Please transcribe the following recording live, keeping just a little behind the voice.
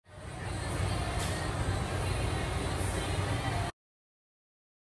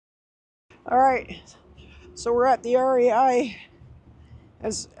All right, so we're at the REI.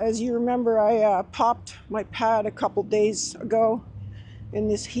 As you remember, I popped my pad a couple days ago in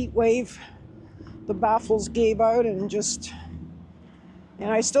this heat wave. The baffles gave out and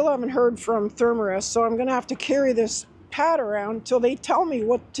I still haven't heard from Thermarest, so I'm gonna have to carry this pad around until they tell me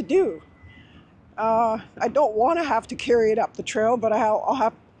what to do. I don't want to have to carry it up the trail, but I'll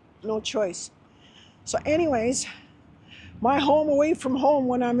have no choice. So anyways, my home away from home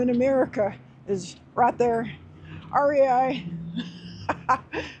when I'm in America is right there, REI.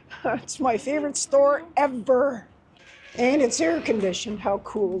 It's my favorite store ever. And it's air conditioned. How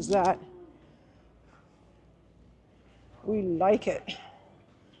cool is that? We like it.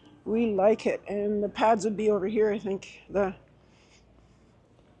 We like it. And the pads would be over here, I think.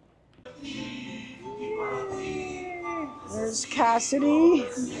 There's Cassidy.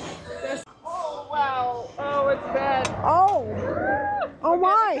 Oh, wow. Oh, it's bad. Oh! Oh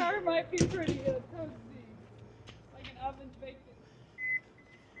my! The car might be pretty toasty. Like an oven's bacon.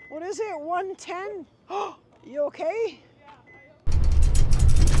 What is it? 110? You okay?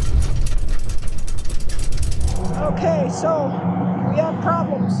 Okay, so we have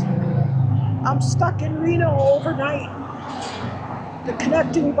problems. I'm stuck in Reno overnight. The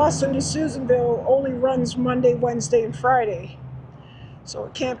connecting bus into Susanville only runs Monday, Wednesday, and Friday. So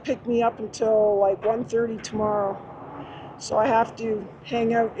it can't pick me up until like 1:30 tomorrow. So I have to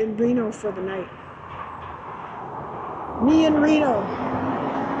hang out in Reno for the night. Me in Reno.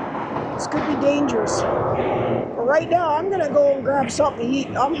 This could be dangerous. But right now, I'm gonna go and grab something to eat.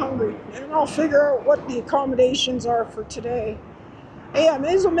 I'm hungry. And I'll figure out what the accommodations are for today. Hey, I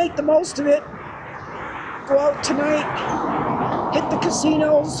may as well make the most of it. Go out tonight, hit the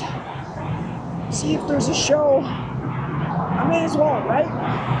casinos, see if there's a show. I may as well, right?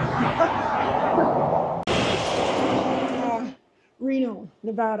 Reno,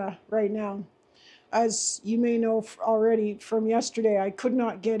 Nevada, right now. As you may know already from yesterday, I could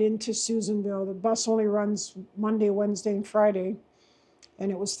not get into Susanville. The bus only runs Monday, Wednesday, and Friday, and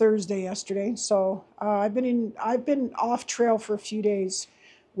it was Thursday yesterday. So I've been off trail for a few days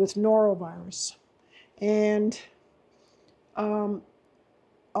with norovirus, and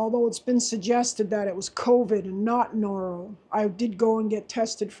although it's been suggested that it was COVID and not noro, I did go and get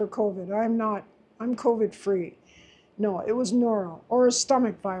tested for COVID. I'm COVID free. No, it was noro or a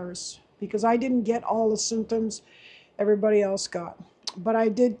stomach virus because I didn't get all the symptoms everybody else got. But I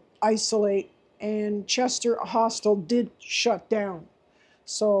did isolate, and Chester Hostel did shut down.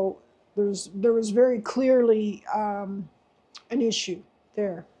 So there was very clearly an issue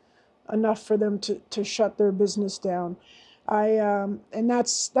there, enough for them to shut their business down. And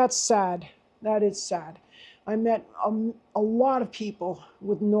that's sad. That is sad. I met a lot of people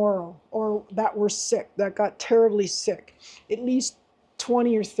with noro or that were sick, that got terribly sick. At least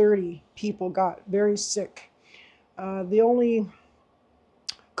 20 or 30 people got very sick. The only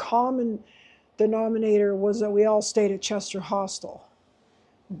common denominator was that we all stayed at Chester Hostel.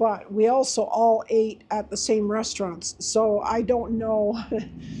 But we also all ate at the same restaurants. So I don't know.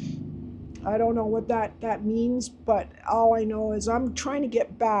 I don't know what that means, but all I know is I'm trying to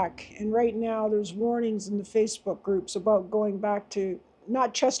get back. And right now there's warnings in the Facebook groups about going back to,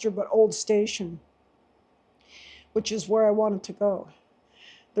 not Chester, but Old Station, which is where I wanted to go.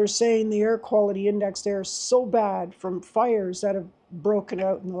 They're saying the air quality index there is so bad from fires that have broken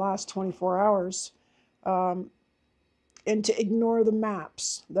out in the last 24 hours. And to ignore the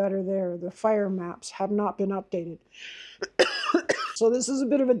maps that are there. The fire maps have not been updated. So this is a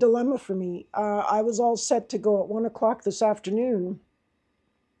bit of a dilemma for me. I was all set to go at 1 o'clock this afternoon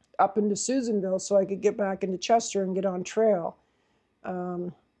up into Susanville so I could get back into Chester and get on trail.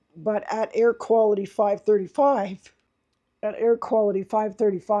 But at air quality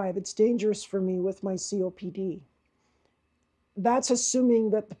 535, it's dangerous for me with my COPD. That's assuming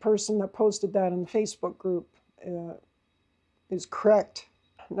that the person that posted that in the Facebook group is correct.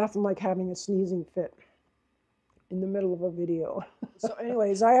 Nothing like having a sneezing fit in the middle of a video. So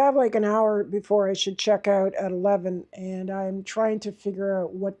anyways, I have like an hour before I should check out at 11, and I'm trying to figure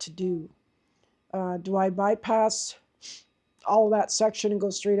out what to do. Do I bypass all of that section and go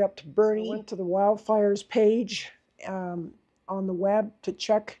straight up to Bernie? I went to the wildfires page on the web to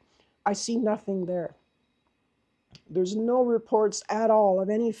check. I see nothing there. There's no reports at all of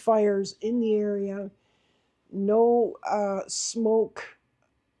any fires in the area. No smoke,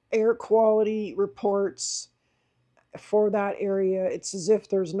 air quality reports for that area. It's as if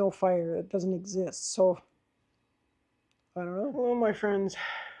there's no fire. It doesn't exist. So, I don't know. Hello, my friends.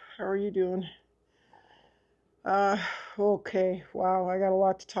 How are you doing? Okay. Wow, I got a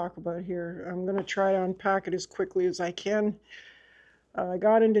lot to talk about here. I'm going to try to unpack it as quickly as I can. I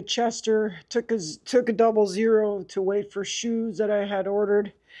got into Chester, took a 00 to wait for shoes that I had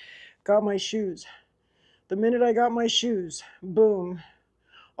ordered. Got my shoes. The minute I got my shoes, boom,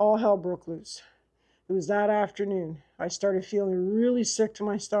 all hell broke loose. It was that afternoon. I started feeling really sick to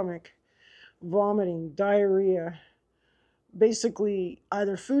my stomach, vomiting, diarrhea, basically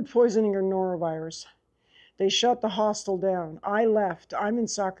either food poisoning or norovirus. They shut the hostel down. I left. I'm in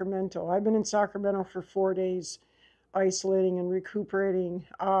Sacramento. I've been in Sacramento for 4 days, isolating and recuperating.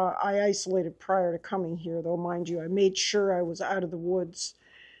 I isolated prior to coming here, though, mind you. I made sure I was out of the woods.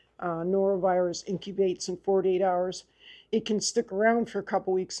 Norovirus incubates in 48 hours. It can stick around for a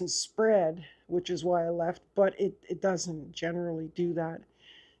couple weeks and spread, which is why I left, but it doesn't generally do that.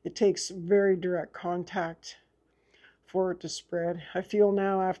 It takes very direct contact for it to spread. I feel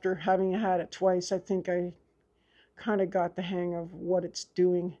now, after having had it twice, I think I kind of got the hang of what it's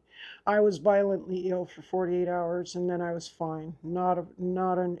doing. I was violently ill for 48 hours and then I was fine. Not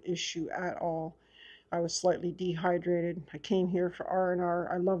an issue at all. I was slightly dehydrated. I came here for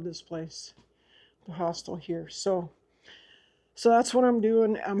R&R. I love this place, the hostel here. So that's what I'm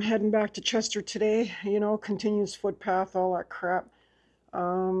doing. I'm heading back to Chester today, continuous footpath, all that crap.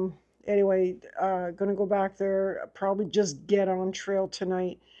 Anyway, gonna go back there, probably just get on trail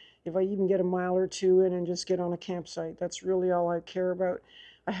tonight. If I even get a mile or two in and just get on a campsite, that's really all I care about.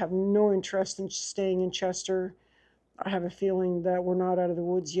 I have no interest in staying in Chester. I have a feeling that we're not out of the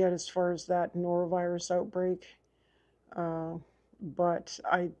woods yet as far as that norovirus outbreak. But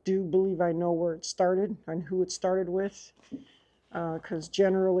I do believe I know where it started and who it started with. Because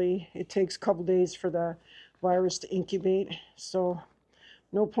generally it takes a couple days for the virus to incubate. So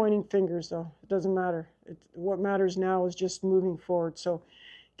no pointing fingers, though. It doesn't matter. What matters now is just moving forward. So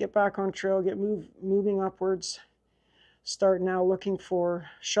get back on trail, get moving upwards. Start now looking for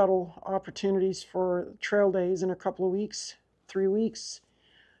shuttle opportunities for trail days in a couple of weeks, 3 weeks.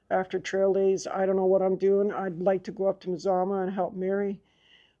 After trail days, I don't know what I'm doing. I'd like to go up to Mazama and help Mary,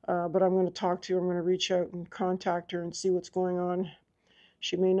 but I'm going to talk to her. I'm going to reach out and contact her and see what's going on.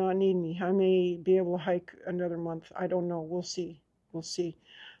 She may not need me. I may be able to hike another month. I don't know. We'll see. We'll see.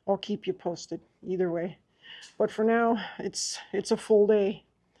 I'll keep you posted either way. But for now, it's a full day.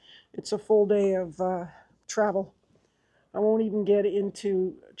 It's a full day of travel. I won't even get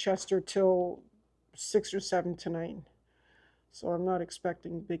into Chester till 6 or 7 tonight. So I'm not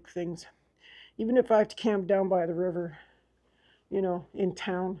expecting big things. Even if I have to camp down by the river, in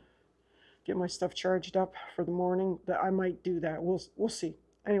town, get my stuff charged up for the morning, that I might do that. We'll see.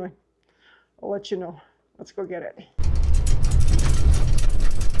 Anyway, I'll let you know. Let's go get it.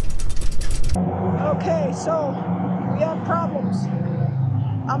 Okay, so we have problems.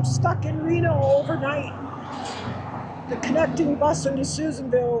 I'm stuck in Reno overnight. The connecting bus into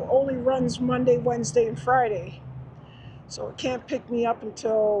Susanville only runs Monday, Wednesday, and Friday. So it can't pick me up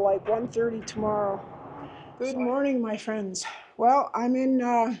until like 1:30 tomorrow. Good morning, my friends. Well, I'm in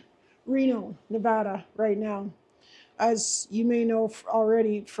Reno, Nevada right now. As you may know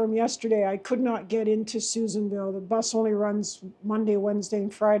already from yesterday, I could not get into Susanville. The bus only runs Monday, Wednesday,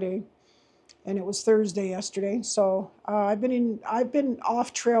 and Friday. And it was Thursday yesterday. So I've been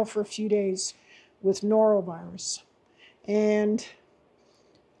off trail for a few days with norovirus. And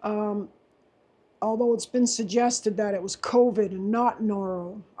although it's been suggested that it was COVID and not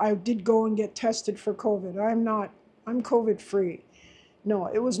noro, I did go and get tested for COVID. I'm COVID free. No,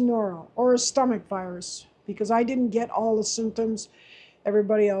 it was noro or a stomach virus because I didn't get all the symptoms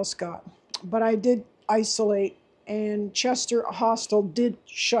everybody else got. But I did isolate, and Chester Hostel did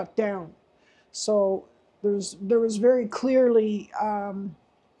shut down. So there was very clearly an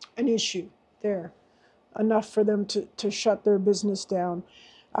issue there, enough for them to shut their business down.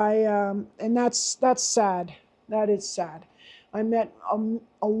 And that's sad. That is sad. I met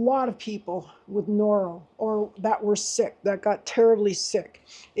a lot of people with noro or that were sick, that got terribly sick.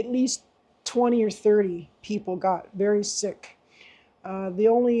 At least 20 or 30 people got very sick. The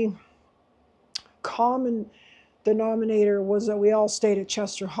only common denominator was that we all stayed at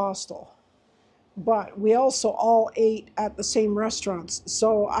Chester Hostel. But we also all ate at the same restaurants.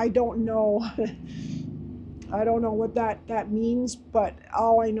 So I don't know. I don't know what that means, but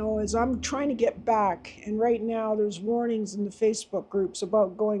all I know is I'm trying to get back. And right now there's warnings in the Facebook groups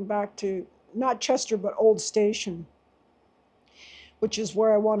about going back to, not Chester, but Old Station, which is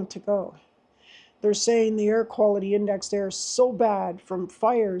where I wanted to go. They're saying the air quality index there is so bad from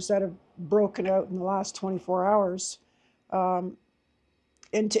fires that have broken out in the last 24 hours.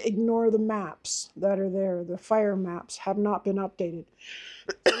 And to ignore the maps that are there. The fire maps have not been updated.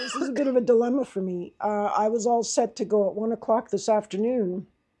 So this is a bit of a dilemma for me. I was all set to go at 1 o'clock this afternoon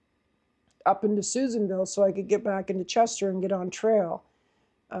up into Susanville so I could get back into Chester and get on trail.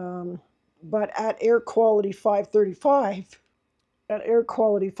 But at air quality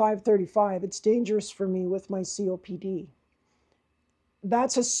 535, it's dangerous for me with my COPD.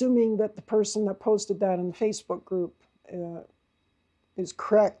 That's assuming that the person that posted that in the Facebook group is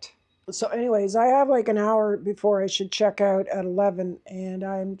correct. So anyways, I have like an hour before I should check out at 11, and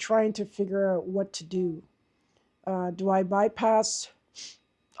I'm trying to figure out what to do. Do I bypass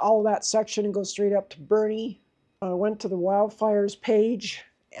all that section and go straight up to Bernie? I went to the wildfires page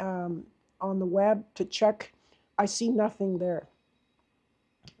on the web to check. I see nothing there.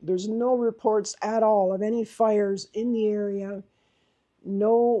 There's no reports at all of any fires in the area.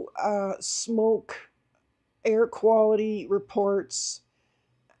 No smoke, air quality reports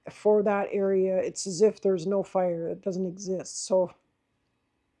for that area. It's as if there's no fire. It doesn't exist. So,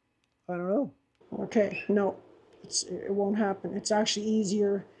 I don't know. Okay, no, it won't happen. It's actually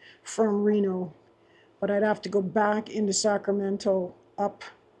easier from Reno, but I'd have to go back into Sacramento, up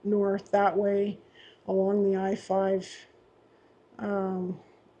north that way, along the I-5.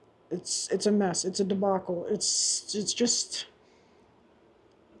 It's a mess. It's a debacle. It's just,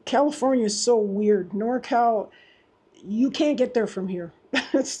 California is so weird. NorCal, you can't get there from here.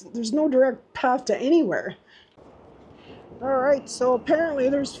 There's no direct path to anywhere. All right, so apparently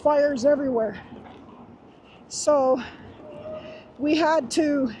there's fires everywhere. So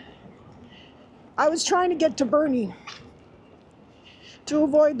I was trying to get to Bernie to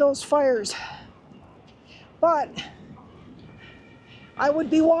avoid those fires, but I would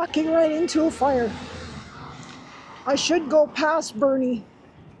be walking right into a fire. I should go past Bernie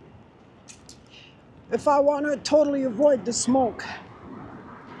if I want to totally avoid the smoke.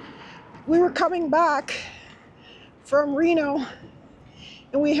 We were coming back from Reno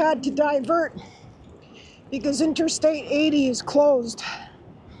and we had to divert because Interstate 80 is closed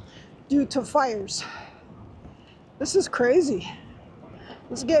due to fires. This is crazy.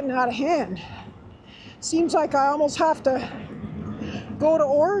 It's getting out of hand. Seems like I almost have to go to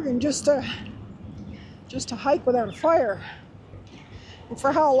Oregon just to hike without a fire. And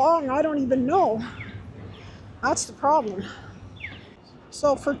for how long, I don't even know. That's the problem.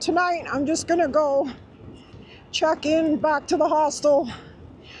 So for tonight, I'm just gonna go check in back to the hostel,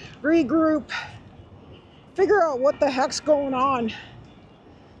 regroup, figure out what the heck's going on,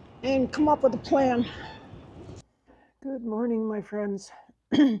 and come up with a plan. Good morning, my friends.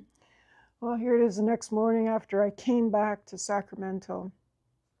 Well, here it is the next morning after I came back to Sacramento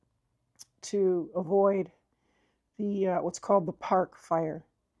to avoid the what's called the Park Fire.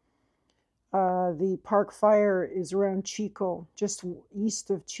 The Park Fire is around Chico, just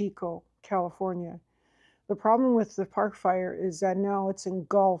east of Chico, California. The problem with the Park Fire is that now it's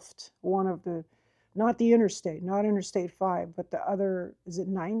engulfed one of the, not the interstate, not Interstate 5, but the other, is it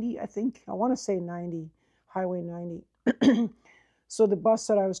 90, I think? I want to say 90, Highway 90. So the bus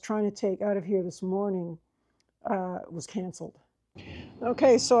that I was trying to take out of here this morning was canceled.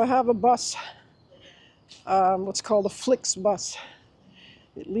 Okay, so I have a bus, what's called a Flix bus.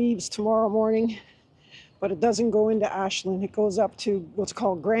 It leaves tomorrow morning, but it doesn't go into Ashland. It goes up to what's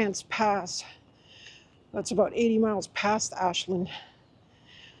called Grants Pass. That's about 80 miles past Ashland.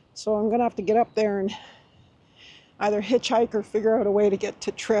 So I'm gonna have to get up there and either hitchhike or figure out a way to get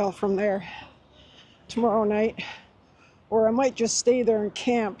to trail from there tomorrow night. Or I might just stay there and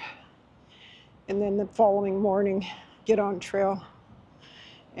camp and then the following morning get on trail.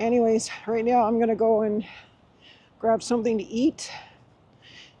 Anyways, right now I'm gonna go and grab something to eat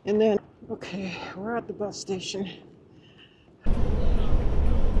and then, okay, we're at the bus station.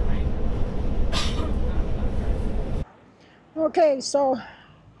 Okay, so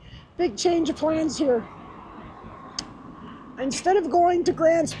big change of plans here. Instead of going to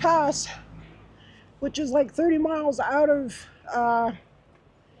Grants Pass, which is like 30 miles out of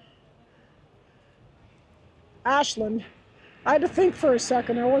Ashland, I had to think for a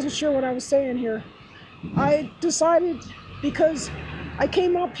second. I wasn't sure what I was saying here. I decided, because I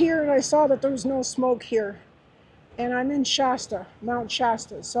came up here and I saw that there was no smoke here, and I'm in Shasta, Mount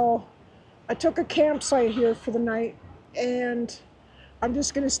Shasta. So I took a campsite here for the night, and I'm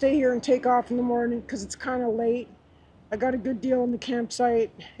just gonna stay here and take off in the morning because it's kind of late. I got a good deal in the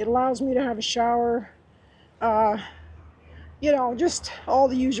campsite. It allows me to have a shower, you know, just all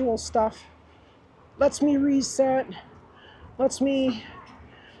the usual stuff. Lets me reset, lets me,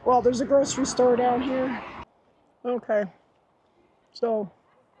 well, there's a grocery store down here. Okay, so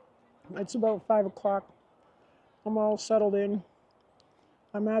it's about 5 o'clock. I'm all settled in.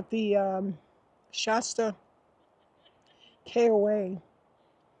 I'm at the Shasta KOA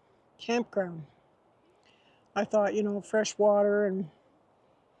campground. I thought, you know, fresh water and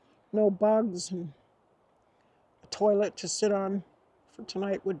no bugs and a toilet to sit on for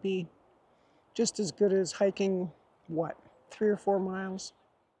tonight would be just as good as hiking, what, 3 or 4 miles?